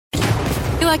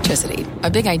Electricity, a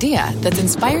big idea that's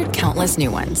inspired countless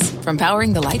new ones. From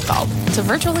powering the light bulb to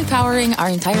virtually powering our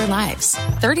entire lives.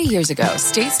 30 years ago,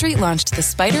 State Street launched the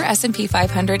SPDR S&P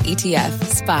 500 ETF,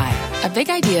 SPY. A big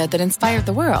idea that inspired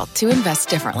the world to invest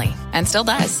differently. And still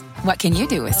does. What can you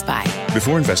do with SPY?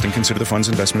 Before investing, consider the fund's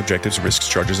investment objectives, risks,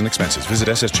 charges, and expenses. Visit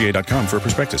ssga.com for a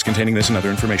prospectus containing this and other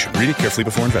information. Read it carefully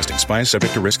before investing. SPY is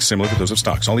subject to risks similar to those of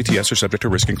stocks. All ETFs are subject to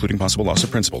risk, including possible loss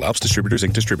of principal. Alps Distributors,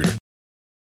 Inc. Distributor.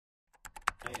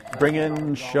 Bring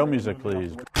in show music,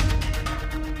 please.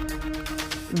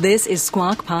 This is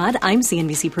Squawk Pod. I'm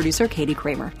CNBC producer Katie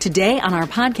Kramer. Today on our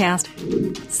podcast,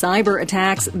 cyber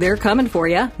attacks, they're coming for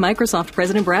you. Microsoft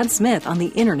President Brad Smith on the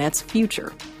Internet's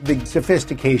future. The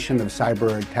sophistication of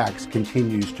cyber attacks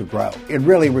continues to grow. It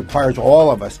really requires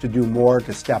all of us to do more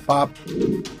to step up.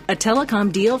 A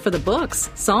telecom deal for the books.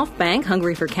 SoftBank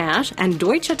hungry for cash and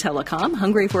Deutsche Telekom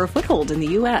hungry for a foothold in the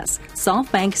U.S.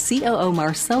 SoftBank COO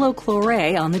Marcelo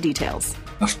Clore on the details.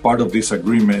 As part of this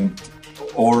agreement,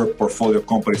 our portfolio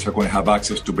companies are going to have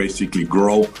access to basically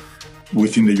grow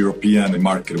within the European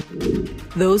market.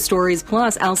 Those stories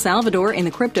plus El Salvador in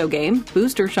the crypto game,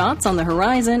 booster shots on the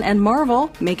horizon, and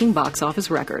Marvel making box office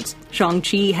records.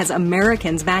 Shang-Chi has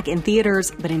Americans back in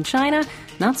theaters, but in China,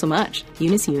 not so much.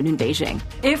 Eunice Yoon in Beijing.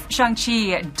 If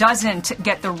Shang-Chi doesn't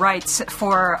get the rights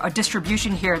for a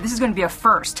distribution here, this is going to be a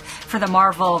first for the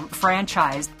Marvel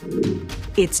franchise.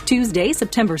 It's Tuesday,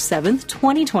 September 7th,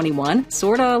 2021,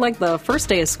 sort of like the first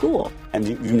day of school. And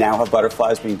you now have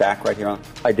butterflies being back right here on?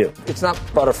 I do. It's not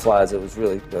butterflies. It was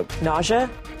really nausea.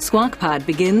 Squawk Pod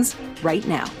begins right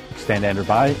now. Stand Andrew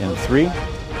by in 3,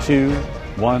 2,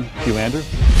 1. Cue Andrew.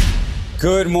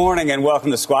 Good morning and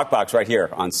welcome to Squawk Box right here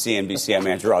on CNBC. I'm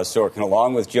Andrew Ross Sorkin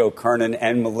along with Joe Kernan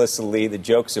and Melissa Lee. The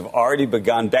jokes have already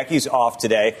begun. Becky's off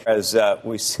today as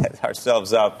we set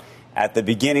ourselves up at the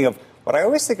beginning of what I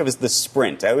always think of as the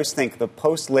sprint. I always think the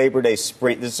post-Labor Day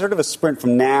sprint. There's sort of a sprint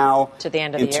from now to the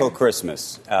end of the until year.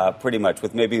 Christmas, pretty much,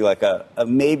 with maybe like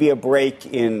maybe a break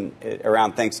in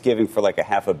around Thanksgiving for like a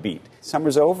half a beat.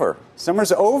 Summer's over.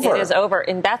 Summer's over. It is over,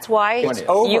 and that's why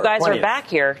you guys are back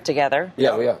here together.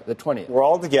 Yeah, we are. The 20th. We're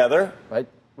all together. Right?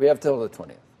 We have till the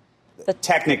 20th.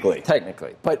 Technically.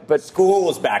 But school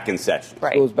is back in session.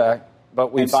 Right. School's back.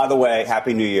 But and by the way,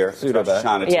 Happy New Year. It's Rosh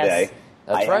Hashanah today. Yes.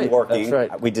 That's I am working.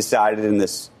 That's right. We decided in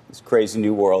this crazy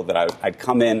new world that I'd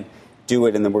come in, do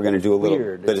it, and then we're going to do a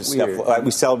little bit of stuff.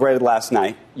 We celebrated last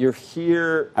night. You're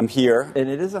here. I'm here. And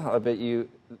it is a holiday. You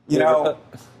know,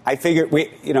 I figured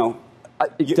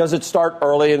does it start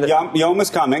early in the Yom is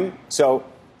coming, so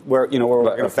we're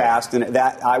going to fast, and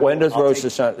that when does Rosh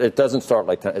Hashanah? It doesn't start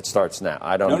like that. It starts now.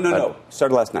 I don't. No.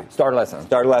 Started last night. Started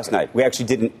last night. We actually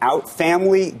did an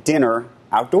family dinner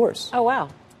outdoors. Oh wow.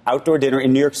 Outdoor dinner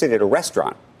in New York City at a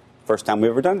restaurant. First time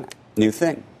we've ever done that. New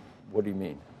thing. What do you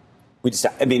mean?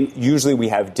 Usually we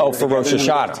have dinner for Rosh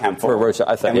Hashanah. For Rosh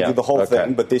Hashanah, and we do the whole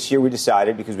thing. But this year we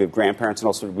decided, because we have grandparents and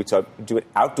also we do it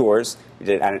outdoors. We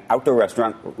did it at an outdoor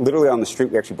restaurant, literally on the street.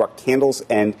 We actually brought candles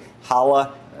and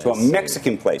challah to a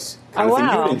Mexican place. Kind of thing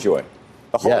you'd enjoy.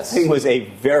 The whole thing was a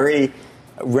very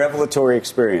revelatory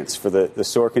experience for the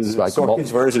Sorkin's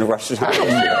version of Rosh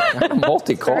Hashanah.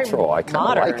 Multicultural. I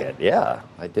kind of like it. Yeah,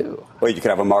 I do. Well, you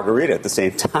could have a margarita at the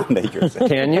same time.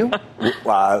 Can you?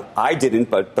 I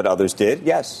didn't, but others did.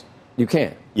 Yes, you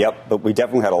can. Yep, but we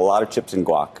definitely had a lot of chips and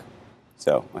guac.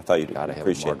 So I thought you'd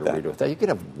appreciate that. With that. You could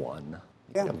have one.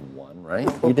 Yeah. You have one, right?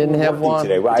 You didn't have one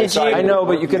today. Well, I know,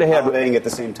 but you could have had at the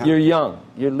same time. You're young.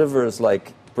 Your liver is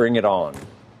like, bring it on.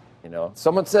 You know,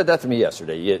 someone said that to me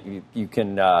yesterday. You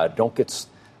can don't get.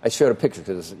 I showed a picture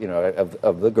because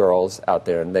of the girls out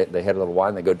there, and they had a little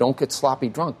wine. They go, "Don't get sloppy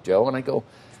drunk, Joe." And I go,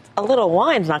 "A little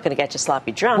wine's not going to get you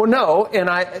sloppy drunk." Well, no, and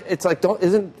it's like,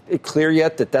 isn't it clear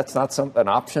yet that that's not an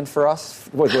option for us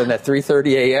when at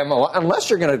 3:30 a.m. Unless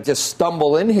you're going to just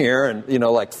stumble in here and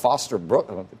like Foster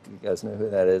Brooks. I don't think you guys know who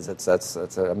that is. That's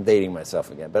I'm dating myself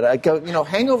again, but I go,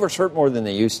 hangovers hurt more than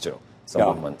they used to.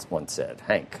 Someone once said,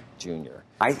 Hank Jr.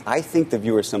 I think the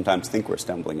viewers sometimes think we're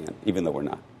stumbling in, even though we're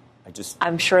not.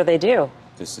 I'm sure they do.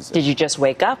 Did you just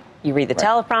wake up? You read the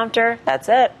teleprompter. That's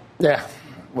it. Yeah,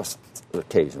 well,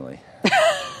 occasionally.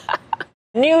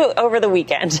 New over the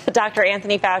weekend, Dr.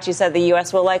 Anthony Fauci said the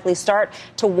U.S. will likely start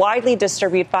to widely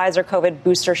distribute Pfizer COVID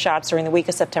booster shots during the week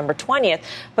of September 20th.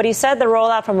 But he said the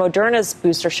rollout from Moderna's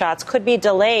booster shots could be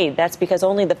delayed. That's because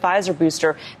only the Pfizer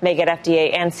booster may get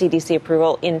FDA and CDC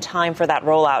approval in time for that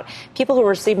rollout. People who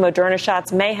receive Moderna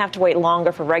shots may have to wait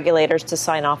longer for regulators to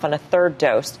sign off on a third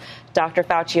dose. Dr.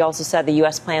 Fauci also said the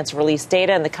U.S. plans to release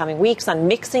data in the coming weeks on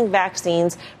mixing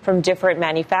vaccines from different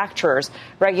manufacturers.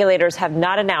 Regulators have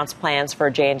not announced plans for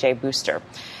a J&J booster.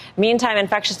 Meantime,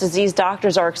 infectious disease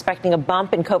doctors are expecting a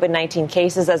bump in COVID-19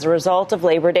 cases as a result of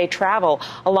Labor Day travel,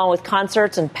 along with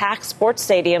concerts and packed sports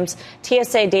stadiums.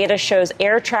 TSA data shows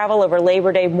air travel over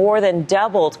Labor Day more than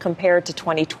doubled compared to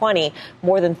 2020.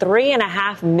 More than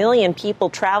 3.5 million people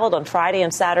traveled on Friday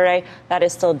and Saturday. That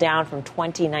is still down from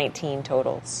 2019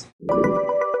 totals.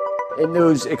 In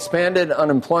news, expanded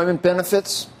unemployment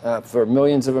benefits for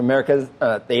millions of Americans.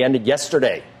 They ended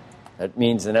yesterday. That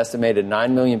means an estimated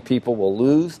 9 million people will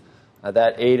lose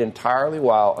that aid entirely,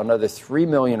 while another 3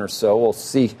 million or so will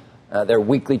see their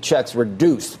weekly checks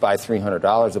reduced by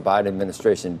 $300. The Biden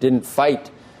administration didn't fight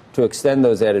to extend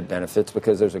those added benefits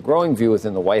because there's a growing view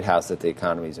within the White House that the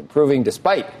economy is improving,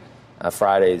 despite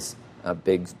Friday's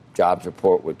big jobs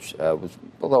report, which was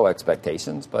below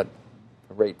expectations, but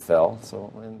the rate fell,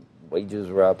 so wages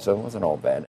were up, so it wasn't all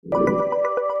bad.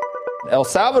 El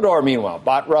Salvador, meanwhile,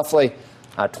 bought roughly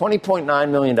 $20.9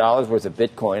 million worth of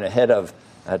Bitcoin ahead of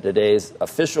today's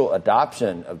official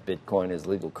adoption of Bitcoin as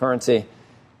legal currency.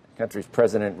 The country's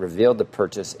president revealed the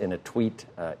purchase in a tweet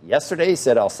yesterday. He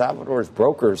said El Salvador's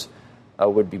brokers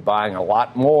would be buying a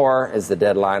lot more as the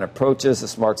deadline approaches.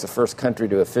 This marks the first country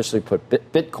to officially put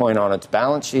Bitcoin on its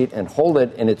balance sheet and hold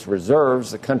it in its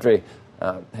reserves. The country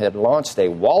had launched a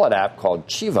wallet app called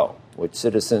Chivo, which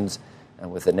citizens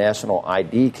with a national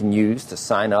ID can use to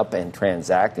sign up and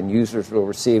transact, and users will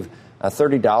receive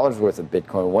 $30 worth of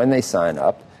Bitcoin when they sign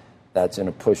up. That's in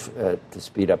a push to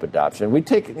speed up adoption.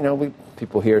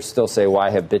 People here still say, why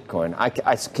have Bitcoin? I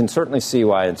can certainly see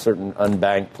why in certain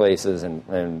unbanked places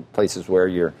and places where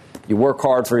you work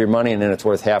hard for your money and then it's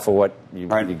worth half of what you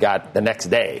got the next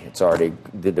day. It's already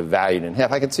devalued in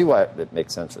half. I can see why it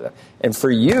makes sense for that. And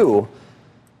for you,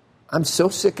 I'm so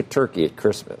sick of turkey at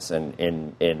Christmas,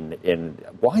 and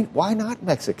why not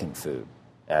Mexican food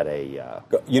at a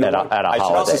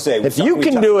holiday? If you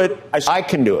can do it, I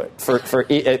can do it.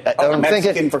 I'm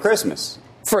Mexican for Christmas.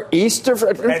 For Easter,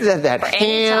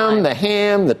 the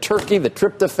ham, the turkey, the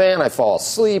tryptophan, I fall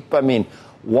asleep. I mean,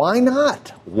 why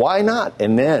not? Why not?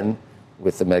 And then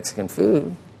with the Mexican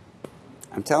food,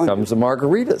 I'm telling you, comes the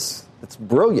margaritas. It's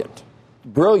brilliant.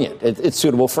 It's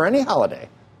suitable for any holiday.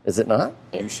 Is it not?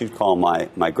 You should call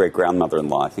my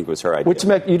great-grandmother-in-law. I think it was her idea.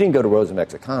 You didn't go to Rosa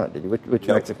Mexicana, did you? Which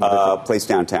Mexican? Place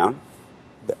downtown.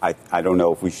 I don't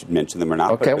know if we should mention them or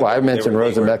not. Okay, well, I mentioned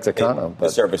Rosa Mexicana. But the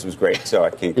service was great, so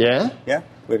I can't. Yeah? Yeah,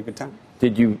 we had a good time.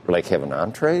 Did you, have an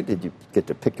entree? Did you get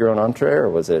to pick your own entree, or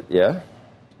was it, yeah?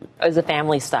 It was a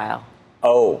family style.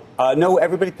 Oh, no,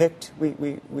 everybody picked.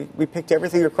 We picked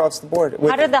everything across the board.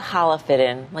 How did the challah fit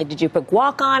in? Did you put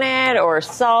guac on it or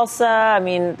salsa? I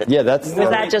mean, was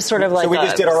that just sort of like we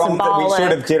just did our symbolic? own. We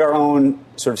sort of did our own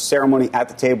sort of ceremony at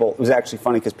the table. It was actually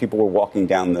funny because people were walking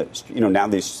down the, now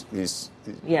these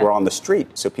were on the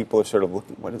street, so people are sort of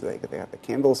looking. What is it? They got the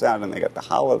candles out and they got the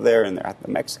challah there, and they're at the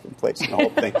Mexican place and the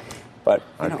whole thing. But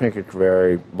I think it's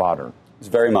very modern. It's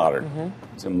very modern.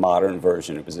 Mm-hmm. It's a modern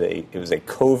version. It was a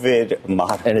COVID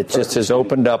modern. And it just has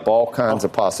opened up all kinds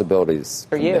of possibilities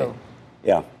for you. Me.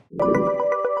 Yeah.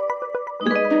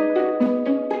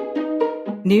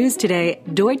 News today,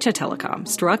 Deutsche Telekom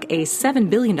struck a $7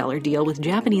 billion deal with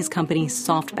Japanese company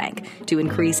SoftBank to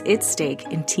increase its stake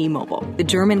in T-Mobile. The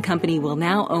German company will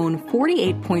now own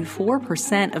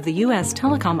 48.4% of the U.S.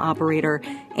 telecom operator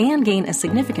and gain a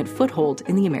significant foothold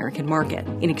in the American market.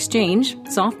 In exchange,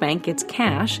 SoftBank gets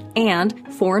cash and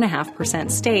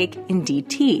 4.5% stake in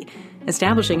DT,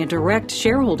 establishing a direct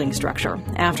shareholding structure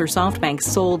after SoftBank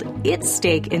sold its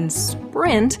stake in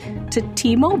Sprint to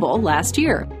T-Mobile last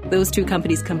year. Those two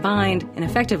companies combined, and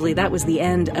effectively that was the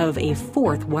end of a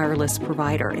fourth wireless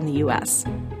provider in the U.S.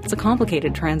 It's a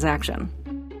complicated transaction.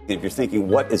 If you're thinking,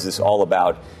 what is this all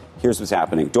about? Here's what's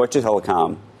happening. Deutsche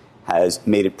Telekom has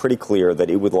made it pretty clear that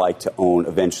it would like to own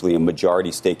eventually a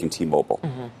majority stake in T-Mobile.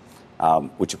 Mm-hmm.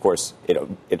 Which, of course,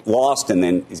 it lost and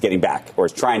then is getting back, or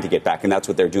is trying to get back, and that's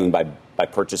what they're doing by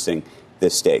purchasing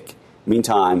this stake.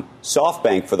 Meantime,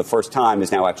 SoftBank, for the first time, is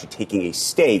now actually taking a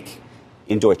stake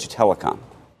in Deutsche Telekom.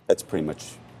 That's pretty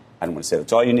much, I don't want to say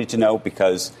that's all you need to know,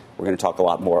 because we're going to talk a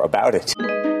lot more about it.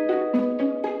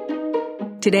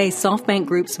 Today, SoftBank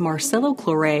Group's Marcelo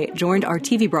Claure joined our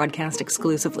TV broadcast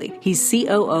exclusively. He's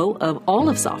COO of all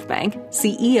of SoftBank,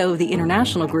 CEO of the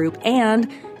International Group,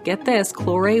 and get this,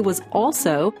 Claure was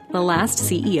also the last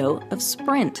CEO of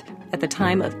Sprint at the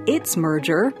time of its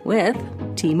merger with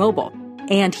T-Mobile.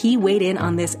 And he weighed in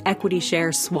on this equity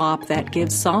share swap that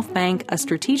gives SoftBank a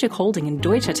strategic holding in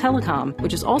Deutsche Telekom,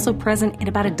 which is also present in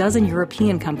about a dozen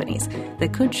European companies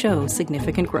that could show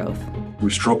significant growth.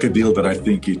 We struck a deal that I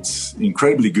think it's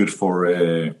incredibly good for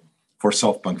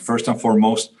SoftBank. First and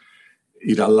foremost,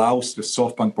 it allows the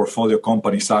SoftBank portfolio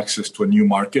companies access to a new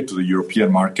market, to the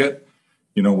European market.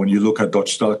 You know, when you look at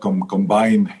Deutsche Telekom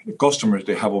combined customers,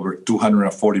 they have over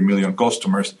 240 million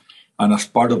customers. And as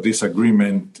part of this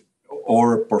agreement,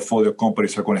 our portfolio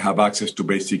companies are going to have access to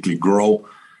basically grow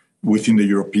within the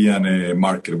European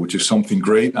market, which is something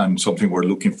great and something we're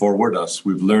looking forward, as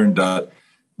we've learned that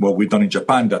what we've done in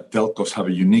Japan, that telcos have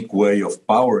a unique way of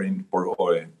powering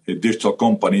for digital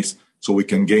companies, so we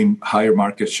can gain higher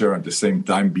market share at the same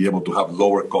time be able to have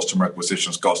lower customer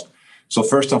acquisitions cost. So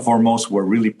first and foremost, we're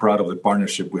really proud of the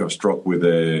partnership we have struck with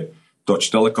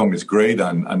Deutsche Telekom. It's great,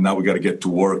 and now we got to get to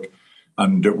work.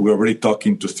 And we're already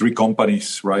talking to 3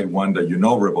 companies, right? One that you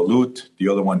know, Revolut, the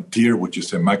other one, Tier, which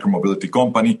is a micromobility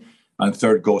company, and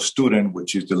third, GoStudent,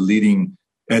 which is the leading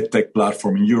edtech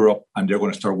platform in Europe, and they're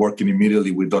going to start working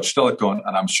immediately with Deutsche Telekom,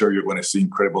 and I'm sure you're going to see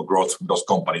incredible growth from those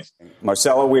companies.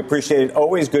 Marcelo, we appreciate it.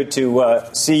 Always good to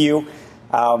see you.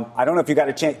 I don't know if you got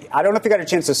a chance. I don't know if you got a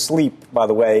chance to sleep, by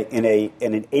the way, in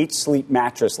an 8 Sleep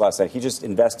mattress last night. He just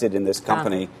invested in this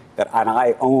company and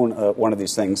I own one of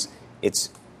these things.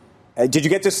 Did you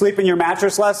get to sleep in your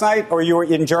mattress last night, or you were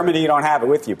in Germany? You don't have it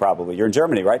with you, probably. You're in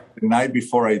Germany, right? The night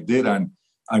before I did, and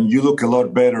you look a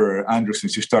lot better, Andrew,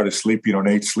 since you started sleeping on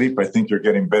 8 Sleep. I think you're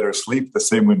getting better sleep. The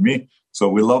same with me. So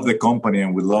we love the company,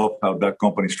 and we love how that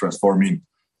company is transforming,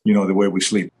 you know, the way we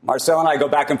sleep. Marcel and I go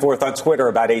back and forth on Twitter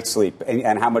about 8 Sleep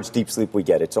and how much deep sleep we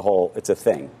get. It's a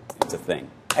thing. It's a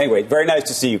thing. Anyway, very nice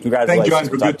to see you. Congratulations.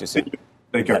 Thank you, Andrew. Talk to you soon.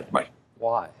 Take care. Bye.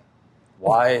 Why?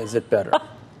 Why is it better?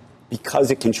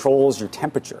 Because it controls your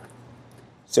temperature.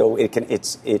 So it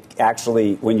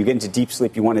actually, when you get into deep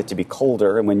sleep, you want it to be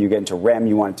colder, and when you get into REM,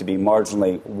 you want it to be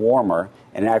marginally warmer,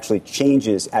 and it actually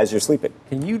changes as you're sleeping.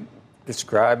 Can you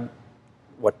describe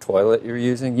what toilet you're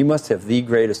using? You must have the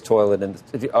greatest toilet.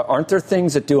 Aren't there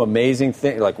things that do amazing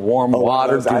things, like warm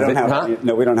water?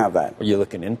 No, we don't have that. Are you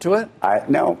looking into it?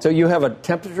 No. So you have a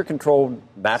temperature-controlled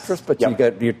mattress, but you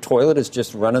got your toilet is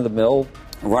just run-of-the-mill?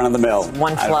 Run-of-the-mill.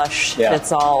 One flush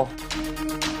fits all.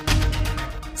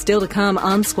 Still to come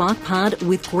on Squawk Pod,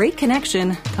 with great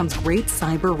connection comes great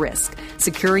cyber risk.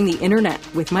 Securing the internet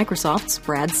with Microsoft's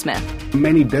Brad Smith.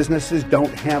 Many businesses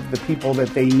don't have the people that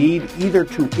they need either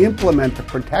to implement the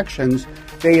protections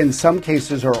they in some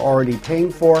cases are already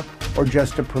paying for, or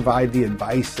just to provide the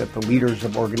advice that the leaders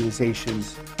of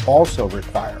organizations also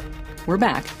require. We're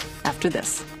back after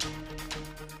this.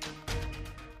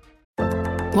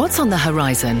 What's on the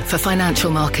horizon for financial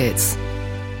markets?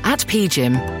 At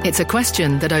PGIM, it's a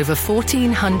question that over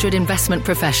 1,400 investment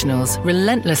professionals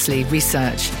relentlessly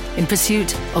research in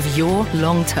pursuit of your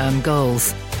long-term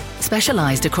goals.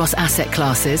 Specialized across asset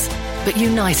classes, but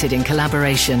united in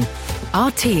collaboration,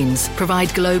 our teams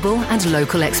provide global and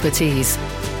local expertise.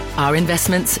 Our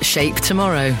investments shape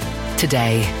tomorrow,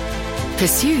 today.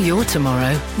 Pursue your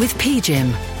tomorrow with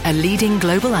PGIM, a leading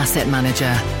global asset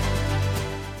manager.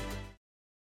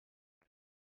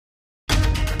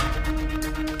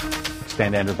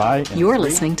 Stand Andrew by. You're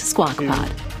listening to Squawk Pod.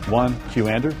 1, Q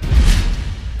Andrew.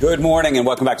 Good morning and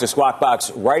welcome back to Squawk Box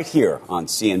right here on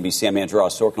CNBC. I'm Andrew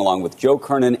Ross Sorkin along with Joe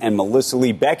Kernan and Melissa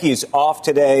Lee. Becky's off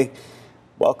today.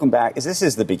 Welcome back. This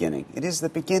is the beginning. It is the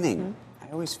beginning. Mm-hmm.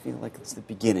 I always feel like it's the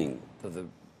beginning. Of the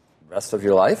rest of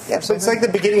your life? Yeah, so it's like the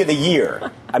beginning of the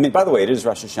year. I mean, by the way, it is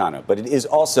Rosh Hashanah, but it is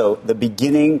also the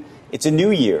beginning. It's a new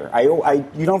year.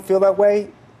 You don't feel that way?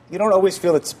 You don't always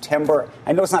feel that September,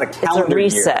 I know it's not a calendar year.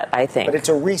 It's a reset, I think. But it's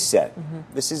a reset. Mm-hmm.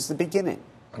 This is the beginning.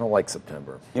 I don't like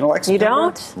September. You don't like September? You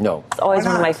don't? No. It's always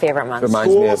one of my favorite months.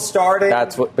 School starting.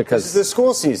 That's what, because this is the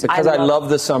school season. Because I loved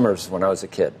the summers when I was a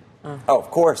kid. Oh, of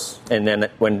course. And then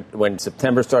when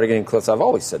September started getting close, I've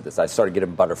always said this, I started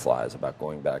getting butterflies about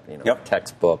going back,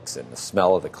 textbooks and the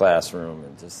smell of the classroom.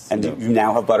 And you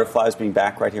now have butterflies being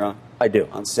back right here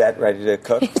on set, ready to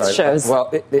cook? It shows.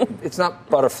 Well, it's not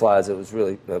butterflies. It was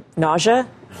really... nausea?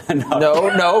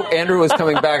 No. Andrew was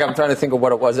coming back. I'm trying to think of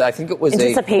what it was. I think it was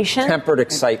anticipation? A tempered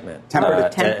excitement.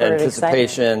 Tempered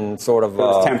anticipation, sort of... It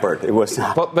was tempered. It was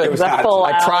not. But it was not.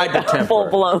 I tried to temper full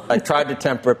blown. I tried to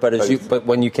temper it, but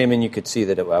when you came in, you could see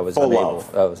that I was unable.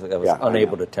 I was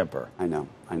unable to temper. I know.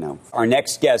 Our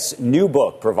next guest's new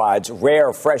book provides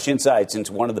rare, fresh insights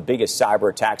into one of the biggest cyber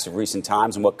attacks of recent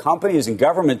times and what companies and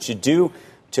governments should do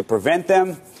to prevent them.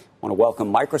 I want to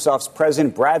welcome Microsoft's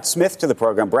president, Brad Smith, to the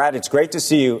program. Brad, it's great to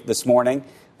see you this morning.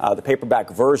 The paperback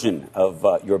version of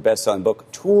your best-selling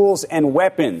book, Tools and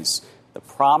Weapons, The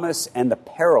Promise and the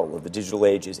Peril of the Digital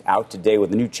Age, is out today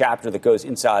with a new chapter that goes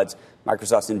inside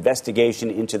Microsoft's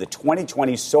investigation into the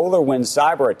 2020 SolarWinds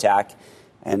cyber attack.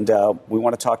 And we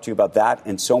want to talk to you about that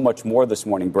and so much more this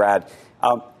morning, Brad.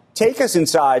 take us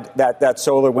inside that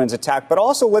SolarWinds attack, but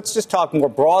also let's just talk more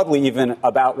broadly even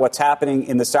about what's happening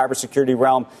in the cybersecurity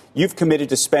realm. You've committed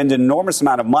to spend an enormous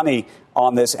amount of money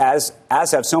on this, as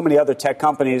have so many other tech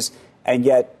companies, and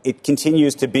yet it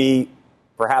continues to be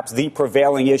perhaps the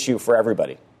prevailing issue for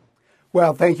everybody.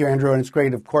 Well, thank you, Andrew, and it's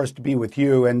great, of course, to be with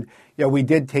you. And we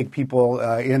did take people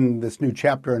in this new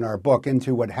chapter in our book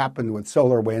into what happened with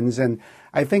SolarWinds, and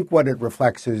I think what it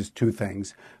reflects is two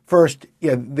things. First,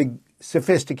 the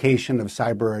sophistication of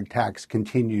cyber attacks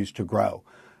continues to grow.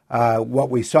 What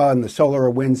we saw in the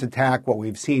SolarWinds attack, what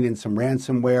we've seen in some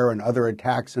ransomware and other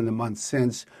attacks in the months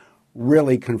since,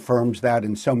 really confirms that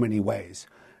in so many ways.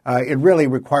 It really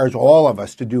requires all of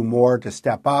us to do more, to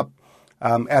step up.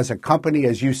 As a company,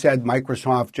 as you said,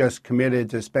 Microsoft just committed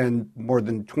to spend more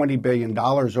than $20 billion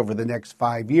over the next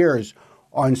 5 years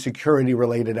on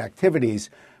security-related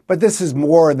activities. But this is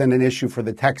more than an issue for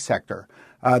the tech sector.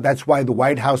 That's why the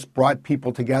White House brought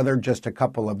people together just a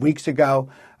couple of weeks ago.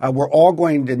 We're all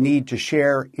going to need to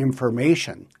share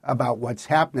information about what's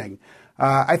happening.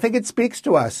 I think it speaks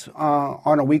to us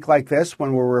on a week like this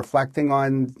when we're reflecting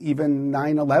on even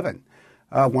 9/11.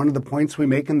 One of the points we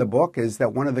make in the book is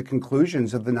that one of the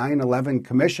conclusions of the 9/11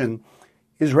 Commission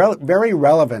is very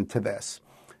relevant to this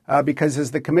because, as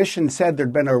the Commission said,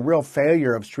 there'd been a real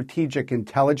failure of strategic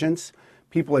intelligence.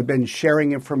 People had been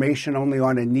sharing information only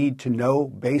on a need-to-know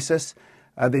basis.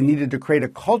 They needed to create a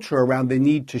culture around the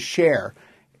need to share,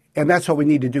 and that's what we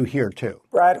need to do here, too.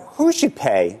 Brad, who should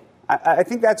pay? I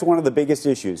think that's one of the biggest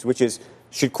issues, which is,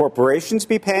 should corporations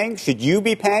be paying? Should you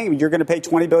be paying? You're going to pay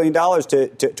 $20 billion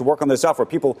to work on the software.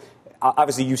 People,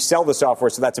 obviously, you sell the software,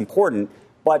 so that's important.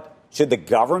 But should the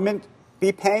government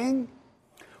be paying?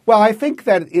 Well, I think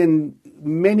that in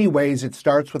many ways it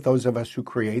starts with those of us who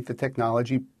create the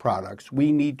technology products.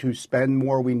 We need to spend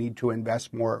more, we need to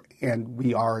invest more, and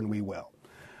we are and we will.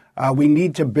 We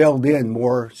need to build in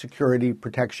more security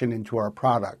protection into our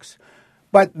products.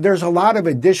 But there's a lot of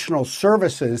additional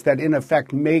services that, in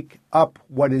effect, make up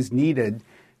what is needed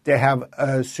to have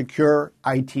a secure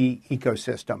IT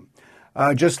ecosystem.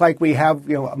 Just like we have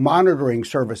monitoring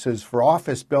services for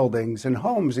office buildings and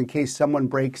homes in case someone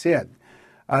breaks in.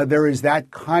 There is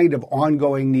that kind of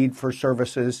ongoing need for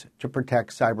services to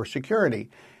protect cybersecurity.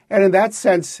 And in that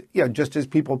sense, just as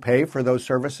people pay for those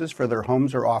services for their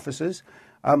homes or offices,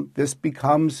 this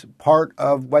becomes part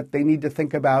of what they need to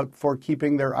think about for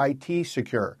keeping their IT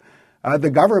secure.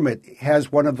 The government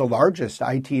has one of the largest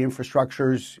IT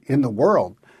infrastructures in the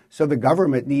world, so the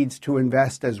government needs to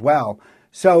invest as well.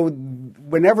 So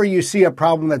whenever you see a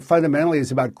problem that fundamentally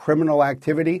is about criminal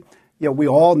activity, we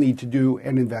all need to do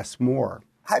and invest more.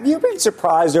 Have you been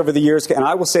surprised over the years, and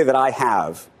I will say that I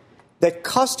have, that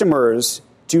customers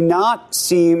do not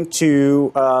seem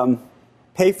to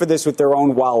pay for this with their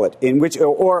own wallet, in which,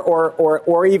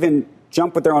 or even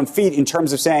jump with their own feet in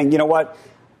terms of saying, you know what,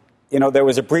 there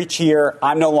was a breach here,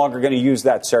 I'm no longer going to use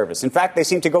that service. In fact, they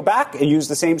seem to go back and use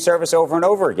the same service over and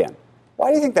over again. Why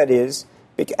do you think that is?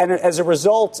 And as a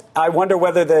result, I wonder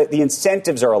whether the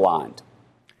incentives are aligned.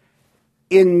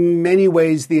 In many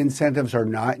ways, the incentives are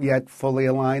not yet fully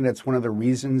aligned. That's one of the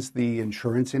reasons the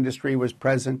insurance industry was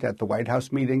present at the White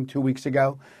House meeting 2 weeks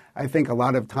ago. I think a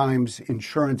lot of times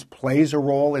insurance plays a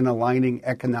role in aligning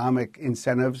economic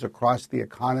incentives across the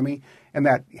economy, and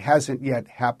that hasn't yet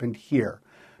happened here.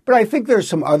 But I think there's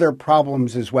some other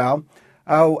problems as well.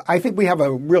 I think we have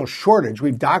a real shortage.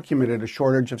 We've documented a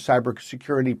shortage of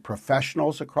cybersecurity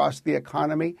professionals across the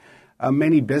economy.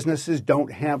 Many businesses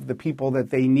don't have the people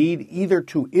that they need either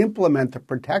to implement the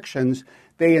protections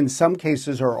they in some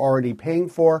cases are already paying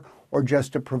for, or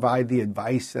just to provide the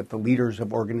advice that the leaders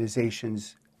of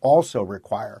organizations also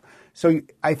require. So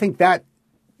I think that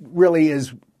really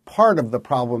is part of the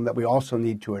problem that we also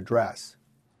need to address.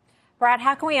 Brad,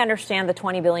 how can we understand the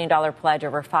 $20 billion pledge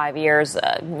over 5 years?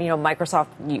 Microsoft,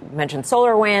 you mentioned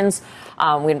SolarWinds,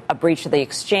 a breach of the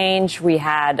exchange. We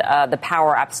had the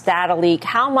Power Apps data leak.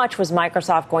 How much was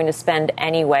Microsoft going to spend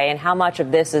anyway, and how much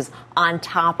of this is on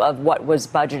top of what was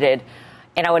budgeted?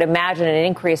 And I would imagine an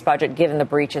increased budget given the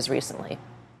breaches recently.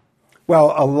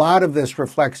 Well, a lot of this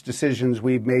reflects decisions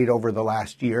we've made over the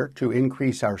last year to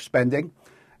increase our spending.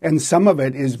 And some of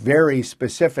it is very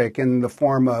specific in the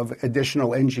form of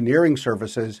additional engineering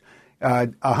services,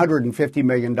 $150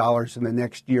 million in the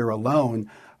next year alone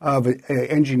of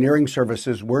engineering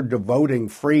services we're devoting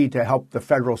free to help the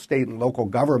federal, state, and local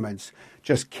governments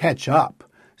just catch up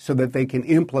so that they can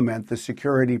implement the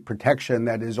security protection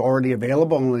that is already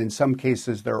available, and in some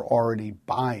cases they're already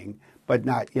buying but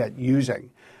not yet using.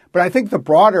 But I think the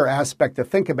broader aspect to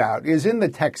think about is in the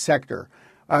tech sector.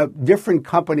 Different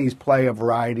companies play a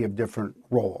variety of different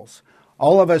roles.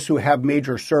 All of us who have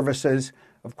major services,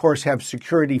 of course, have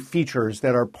security features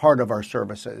that are part of our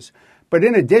services. But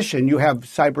in addition, you have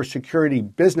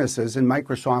cybersecurity businesses, and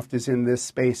Microsoft is in this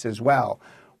space as well,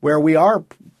 where we are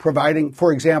providing,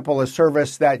 for example, a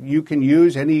service that you can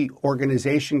use, any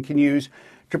organization can use,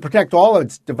 to protect all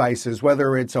its devices,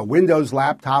 whether it's a Windows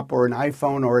laptop or an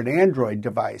iPhone or an Android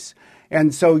device.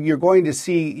 And so you're going to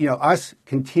see, us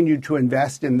continue to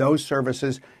invest in those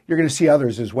services. You're going to see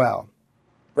others as well.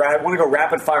 Brad, I want to go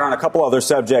rapid fire on a couple other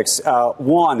subjects.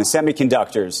 One,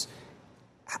 semiconductors.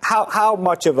 How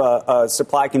much of a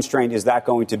supply constraint is that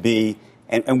going to be?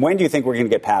 And when do you think we're going to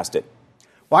get past it?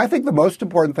 Well, I think the most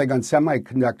important thing on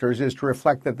semiconductors is to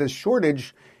reflect that this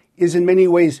shortage is in many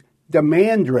ways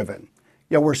demand-driven.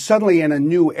 We're suddenly in a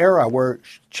new era where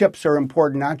chips are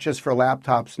important not just for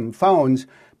laptops and phones,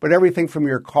 but everything from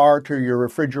your car to your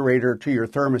refrigerator to your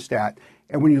thermostat.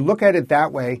 And when you look at it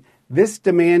that way, this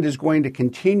demand is going to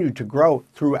continue to grow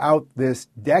throughout this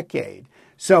decade.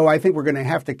 So I think we're going to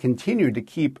have to continue to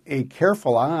keep a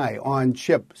careful eye on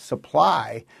chip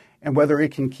supply and whether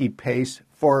it can keep pace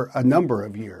for a number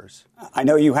of years. I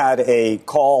know you had a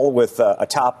call with a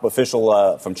top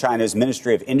official from China's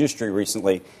Ministry of Industry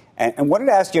recently, and wanted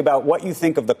to ask you about what you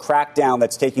think of the crackdown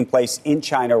that's taking place in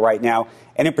China right now,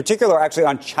 and in particular, actually,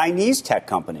 on Chinese tech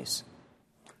companies.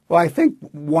 Well, I think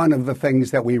one of the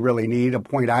things that we really need, a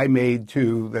point I made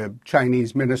to the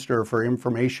Chinese Minister for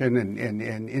Information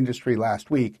and Industry last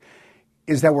week,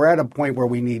 is that we're at a point where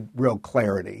we need real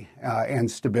clarity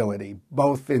and stability,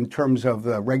 both in terms of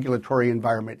the regulatory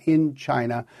environment in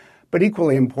China, but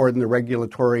equally important, the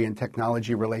regulatory and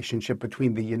technology relationship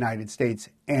between the United States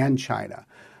and China.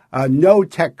 No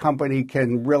tech company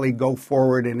can really go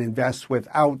forward and invest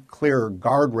without clear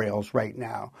guardrails right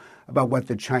now about what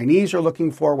the Chinese are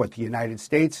looking for, what the United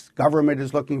States government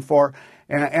is looking for.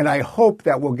 And I hope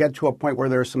that we'll get to a point where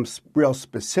there are some real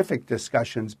specific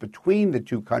discussions between the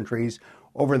two countries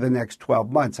over the next 12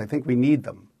 months. I think we need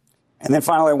them. And then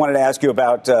finally, I wanted to ask you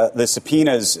about the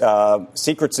subpoenas,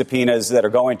 secret subpoenas that are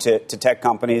going to tech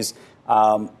companies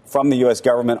from the U.S.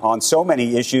 government on so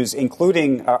many issues,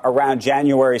 including around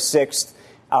January 6th,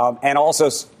 and also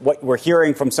what we're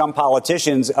hearing from some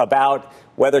politicians about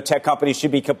whether tech companies should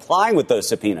be complying with those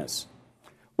subpoenas.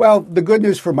 Well, the good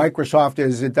news for Microsoft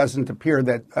is it doesn't appear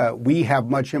that we have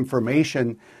much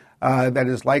information that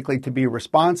is likely to be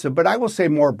responsive. But I will say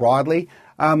more broadly,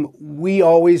 we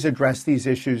always address these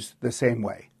issues the same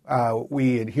way.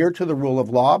 We adhere to the rule of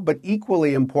law, but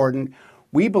equally important,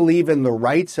 we believe in the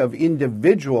rights of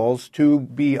individuals to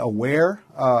be aware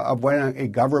of when a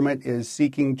government is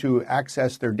seeking to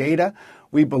access their data.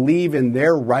 We believe in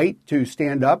their right to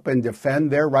stand up and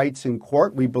defend their rights in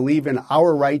court. We believe in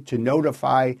our right to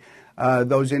notify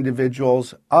those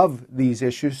individuals of these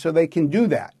issues so they can do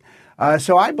that.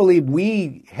 So I believe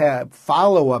we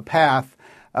follow a path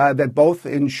that both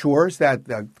ensures that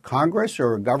the Congress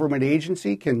or a government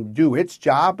agency can do its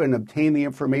job and obtain the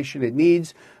information it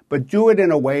needs, but do it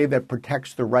in a way that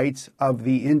protects the rights of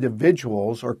the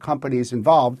individuals or companies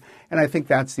involved. And I think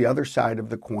that's the other side of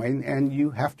the coin, and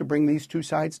you have to bring these two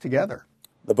sides together.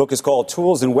 The book is called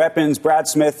Tools and Weapons. Brad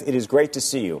Smith, it is great to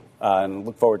see you, and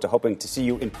look forward to hoping to see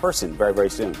you in person very, very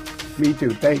soon. Me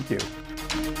too. Thank you.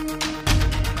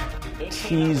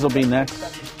 Cheese will be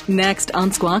next. Next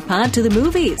on Squawk Pod, to the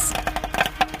movies.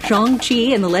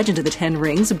 Shang-Chi and the Legend of the Ten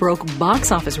Rings broke box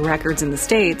office records in the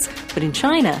States, but in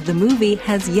China, the movie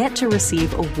has yet to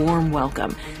receive a warm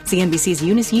welcome. CNBC's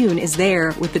Eunice Yoon is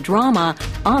there with the drama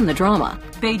on the drama.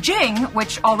 Beijing,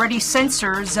 which already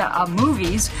censors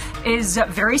movies, is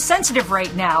very sensitive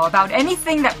right now about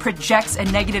anything that projects a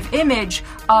negative image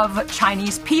of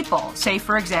Chinese people. Say,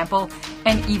 for example,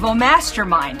 an evil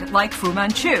mastermind like Fu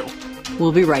Manchu.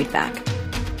 We'll be right back.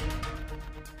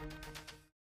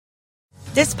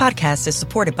 This podcast is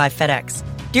supported by FedEx.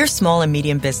 Dear small and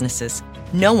medium businesses,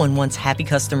 no one wants happy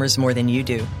customers more than you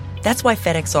do. That's why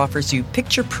FedEx offers you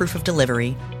picture proof of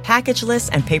delivery, packageless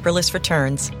and paperless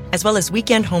returns, as well as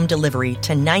weekend home delivery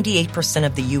to 98%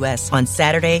 of the U.S. on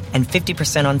Saturday and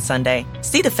 50% on Sunday.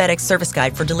 See the FedEx service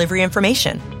guide for delivery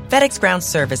information. FedEx Ground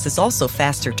service is also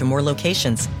faster to more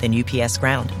locations than UPS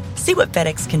Ground. See what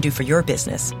FedEx can do for your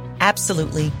business.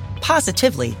 Absolutely,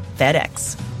 positively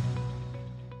FedEx.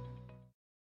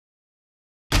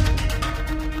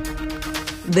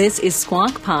 This is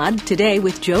Squawk Pod, today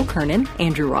with Joe Kernan,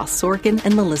 Andrew Ross Sorkin,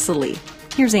 and Melissa Lee.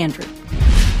 Here's Andrew.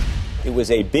 It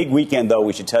was a big weekend, though,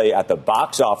 we should tell you, at the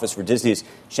box office for Disney's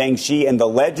Shang-Chi and the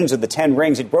Legends of the Ten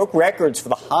Rings. It broke records for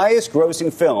the highest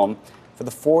grossing film for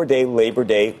the 4-day Labor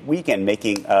Day weekend,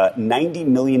 making $90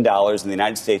 million in the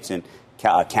United States and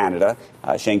Canada.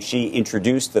 Shang-Chi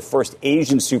introduced the first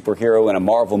Asian superhero in a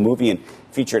Marvel movie and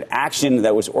featured action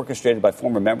that was orchestrated by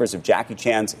former members of Jackie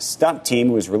Chan's stunt team,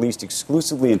 who was released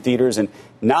exclusively in theaters and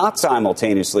not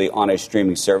simultaneously on a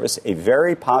streaming service. A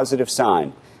very positive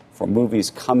sign for movies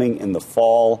coming in the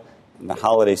fall and the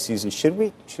holiday season. Should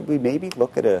we maybe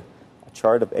look at a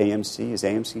chart of AMC? Is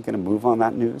AMC going to move on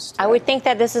that news today? I would think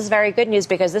that this is very good news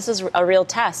because this is a real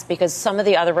test, because some of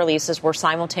the other releases were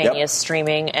simultaneous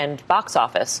streaming and box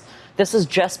office. This is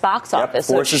just box office.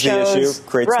 Forces so it shows, the issue,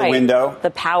 creates the window. The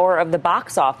power of the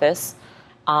box office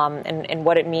and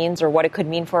what it means or what it could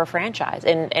mean for a franchise.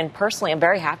 And personally, I'm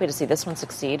very happy to see this one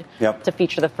succeed, to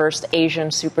feature the first Asian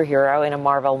superhero in a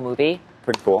Marvel movie.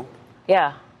 Pretty cool.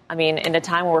 Yeah. I mean, in a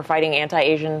time where we're fighting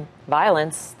anti-Asian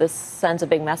violence, this sends a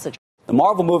big message. The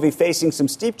Marvel movie facing some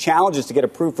steep challenges to get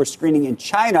approved for screening in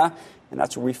China. And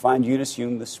that's where we find Eunice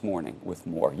Yoon this morning with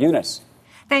more. Eunice.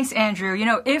 Thanks, Andrew. You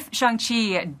know, if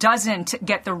Shang-Chi doesn't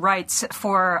get the rights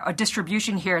for a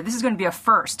distribution here, this is going to be a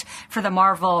first for the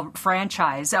Marvel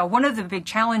franchise. One of the big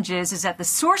challenges is that the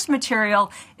source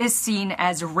material is seen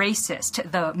as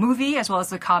racist. The movie, as well as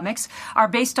the comics, are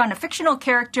based on a fictional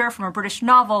character from a British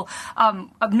novel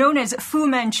known as Fu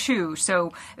Manchu.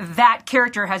 So that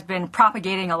character has been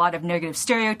propagating a lot of negative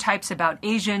stereotypes about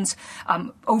Asians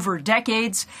over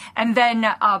decades. And then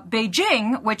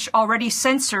Beijing, which already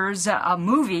censors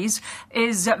movies,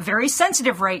 is very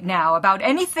sensitive right now about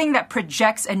anything that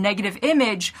projects a negative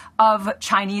image of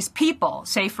Chinese people.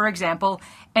 Say, for example,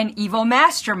 an evil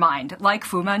mastermind like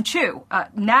Fu Manchu.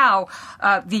 Now,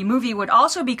 the movie would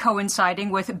also be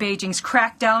coinciding with Beijing's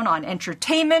crackdown on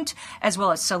entertainment, as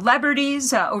well as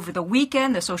celebrities. Over the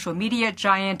weekend, the social media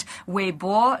giant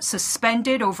Weibo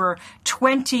suspended over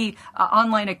 20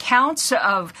 online accounts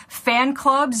of fan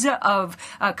clubs of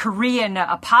Korean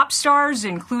pop stars,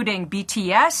 including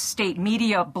BTS. State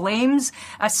media blames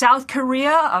South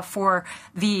Korea for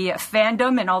the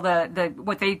fandom and all the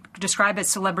what they describe as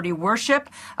celebrity worship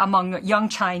among young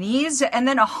Chinese. And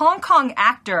then a Hong Kong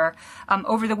actor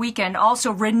over the weekend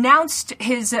also renounced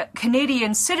his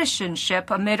Canadian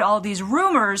citizenship amid all these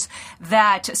rumors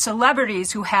that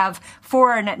celebrities who have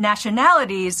foreign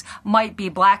nationalities might be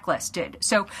blacklisted.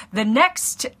 So the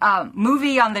next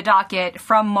movie on the docket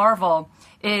from Marvel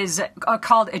is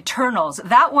called Eternals.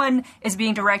 That one is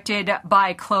being directed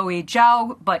by Chloe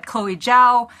Zhao, but Chloe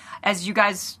Zhao, as you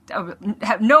guys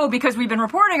know because we've been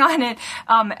reporting on it,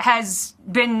 has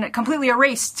been completely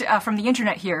erased from the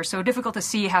internet here, so difficult to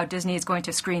see how Disney is going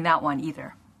to screen that one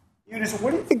either. Eunice, what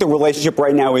do you think the relationship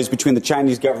right now is between the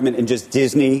Chinese government and just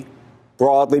Disney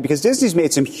broadly? Because Disney's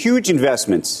made some huge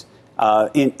investments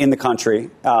in the country.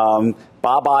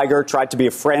 Bob Iger tried to be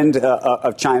a friend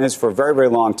of China's for a very, very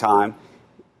long time.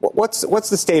 What's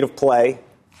the state of play?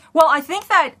 Well, I think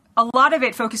that a lot of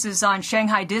it focuses on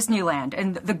Shanghai Disneyland,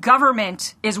 and the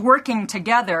government is working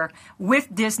together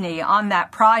with Disney on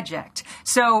that project.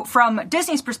 So from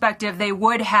Disney's perspective, they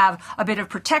would have a bit of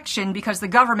protection because the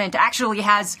government actually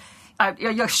has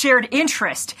a shared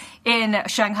interest in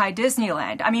Shanghai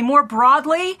Disneyland. I mean, more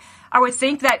broadly, I would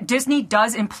think that Disney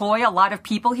does employ a lot of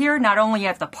people here, not only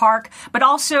at the park, but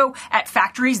also at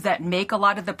factories that make a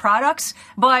lot of the products.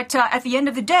 But at the end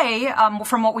of the day,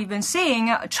 from what we've been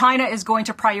seeing, China is going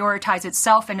to prioritize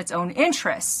itself and its own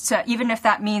interests, even if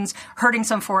that means hurting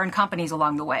some foreign companies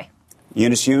along the way.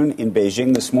 Eunice Yoon in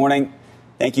Beijing this morning.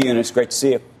 Thank you, Eunice. Great to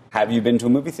see you. Have you been to a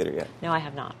movie theater yet? No, I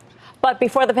have not. But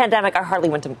before the pandemic, I hardly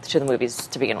went to the movies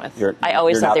to begin with. I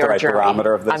always thought they were a journey.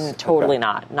 Barometer of this? I'm totally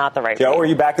not the right. Joe, are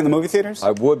you back in the movie theaters? I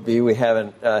would be. We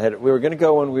haven't we were going to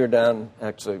go when we were down.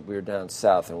 Actually, we were down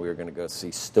south, and we were going to go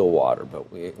see Stillwater,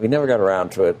 but we never got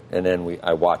around to it. And then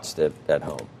I watched it at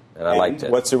home, and I liked it.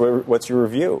 What's your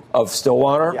review of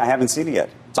Stillwater? Yeah, I haven't seen it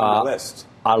yet. It's on the list.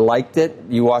 I liked it.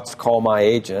 You watched Call My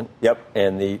Agent. Yep.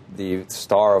 And the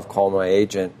star of Call My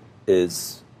Agent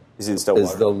is in Stillwater.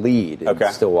 Is the lead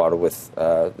in Stillwater with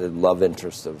the love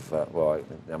interest of, I'm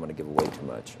going to give away too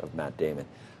much, of Matt Damon.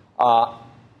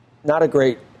 Not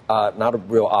a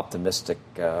real optimistic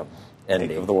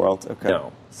ending of the world. Okay.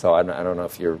 No. So I don't know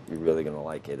if you're really going to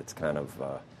like it. It's kind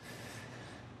of,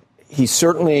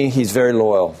 he's very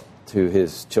loyal to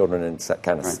his children and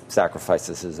kind of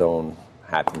sacrifices his own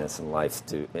happiness in life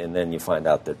and then you find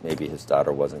out that maybe his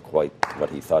daughter wasn't quite what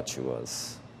he thought she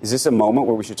was. Is this a moment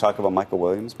where we should talk about Michael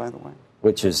Williams, by the way?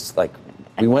 Which is like,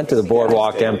 we went to the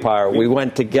Boardwalk Empire. We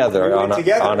went together on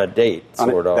a date,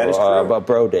 sort of, a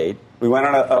bro date. We went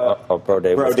on a bro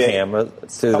date with camera. A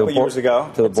couple years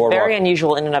ago. To the Boardwalk. Very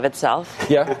unusual in and of itself.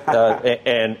 Yeah,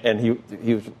 and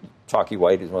he was Chalky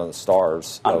White. He's one of the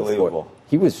stars. Unbelievable.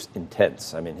 he was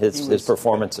intense. I mean, his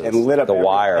performances and lit up The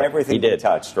Wire. Everything he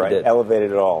touched, right? Elevated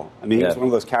it all. I mean, he was one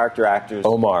of those character actors.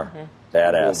 Omar,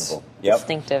 badass. Yep.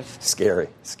 Distinctive. Scary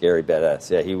badass.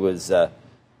 Yeah, he was.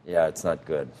 It's not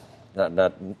good.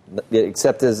 Not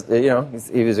except as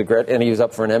he was a great, and he was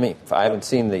up for an Emmy. I haven't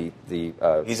seen the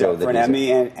he's show up for an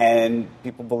Emmy, and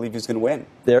people believe he's going to win.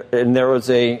 There was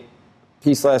a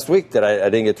piece last week that I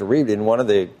didn't get to read. In one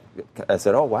of I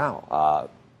said, "Oh wow,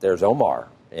 there's Omar,"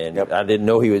 and I didn't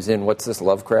know he was in what's this,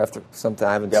 Lovecraft or something.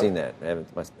 I haven't seen that. I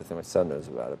think my son knows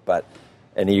about it,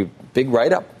 and he big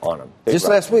write up on him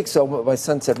last week. So my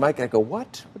son said, "Mike," I go,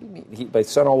 "What? What do you mean?" My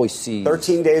son always sees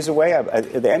 13 days away.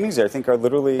 The Emmys, I think, are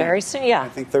literally very soon. Yeah, I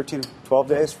think 13, 12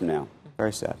 days from now.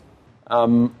 Very sad.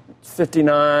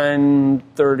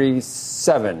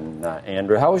 59:37.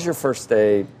 Andrew, how was your first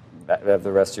day of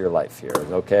the rest of your life here?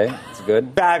 Okay, it's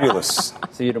good. Fabulous.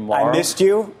 See you tomorrow. I missed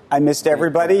you. I missed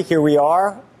everybody. Here we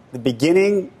are. The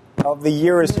beginning of the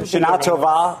year is Shana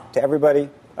Tova to everybody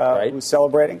who's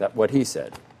celebrating. That's what he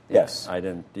said. Yes. I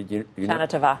didn't. Did you? Shana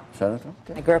Tova. Shana Tova?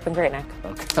 Okay. I grew up in Great Neck.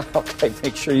 Okay.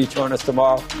 Make sure you join us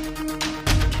tomorrow.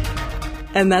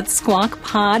 And that's Squawk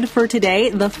Pod for today,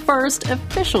 the first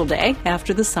official day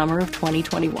after the summer of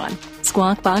 2021.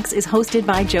 Squawk Box is hosted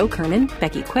by Joe Kernan,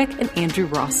 Becky Quick, and Andrew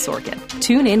Ross Sorkin.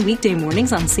 Tune in weekday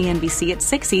mornings on CNBC at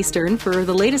 6 Eastern for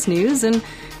the latest news and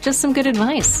just some good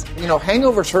advice.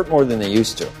 Hangovers hurt more than they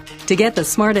used to. To get the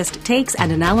smartest takes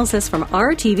and analysis from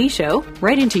our TV show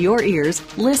right into your ears,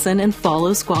 listen and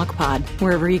follow Squawk Pod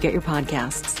wherever you get your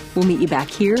podcasts. We'll meet you back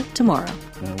here tomorrow.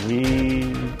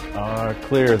 We are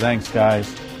clear. Thanks,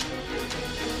 guys.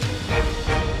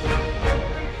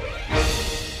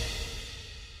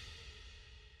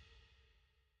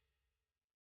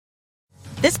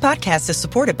 This podcast is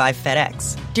supported by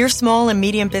FedEx. Dear small and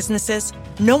medium businesses,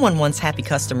 no one wants happy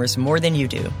customers more than you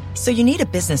do. So you need a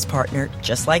business partner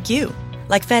just like you.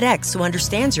 Like FedEx, who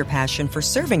understands your passion for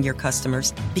serving your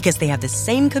customers because they have the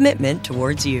same commitment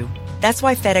towards you. That's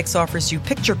why FedEx offers you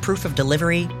picture proof of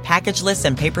delivery, packageless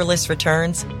and paperless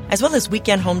returns, as well as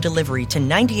weekend home delivery to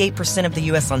 98% of the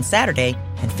U.S. on Saturday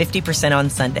and 50% on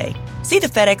Sunday. See the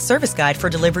FedEx service guide for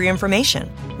delivery information.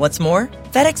 What's more,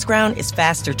 FedEx Ground is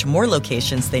faster to more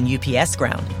locations than UPS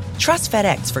Ground. Trust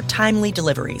FedEx for timely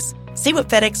deliveries. See what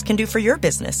FedEx can do for your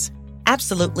business.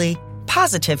 Absolutely,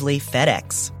 positively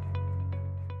FedEx.